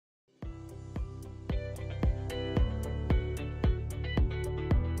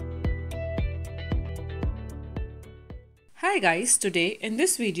Hi guys, today in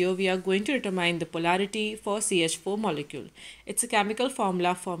this video we are going to determine the polarity for CH4 molecule. It's a chemical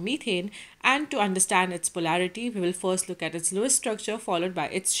formula for methane, and to understand its polarity we will first look at its Lewis structure followed by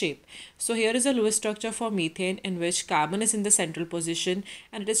its shape. So here is a Lewis structure for methane in which carbon is in the central position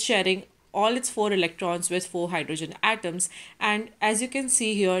and it is sharing all its 4 electrons with 4 hydrogen atoms, and as you can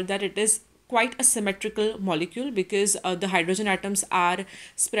see here that it is quite a symmetrical molecule because the hydrogen atoms are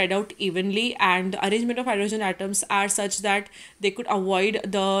spread out evenly, and the arrangement of hydrogen atoms are such that they could avoid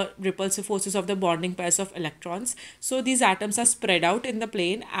the repulsive forces of the bonding pairs of electrons. So these atoms are spread out in the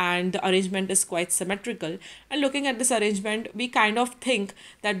plane and the arrangement is quite symmetrical. And looking at this arrangement, we kind of think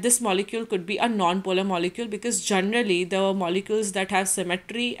that this molecule could be a non-polar molecule because generally the molecules that have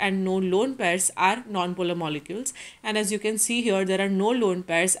symmetry and no lone pairs are non-polar molecules. And as you can see here, there are no lone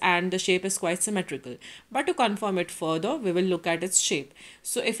pairs and the shape is quite symmetrical. But to confirm it further, we will look at its shape.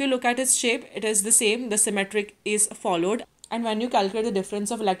 So if you look at its shape, it is the same, the symmetric is followed, and when you calculate the difference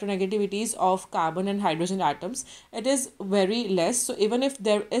of electronegativities of carbon and hydrogen atoms, it is very less. So even if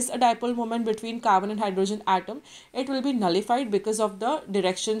there is a dipole moment between carbon and hydrogen atom, it will be nullified because of the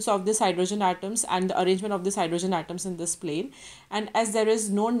directions of these hydrogen atoms and the arrangement of these hydrogen atoms in this plane. And as there is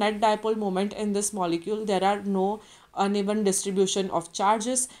no net dipole moment in this molecule, there are no uneven distribution of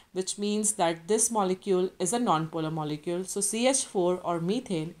charges, which means that this molecule is a nonpolar molecule. So CH4 or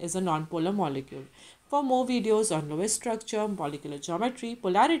methane is a nonpolar molecule. For more videos on Lewis structure, molecular geometry,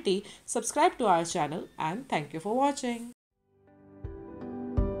 polarity, subscribe to our channel, and thank you for watching.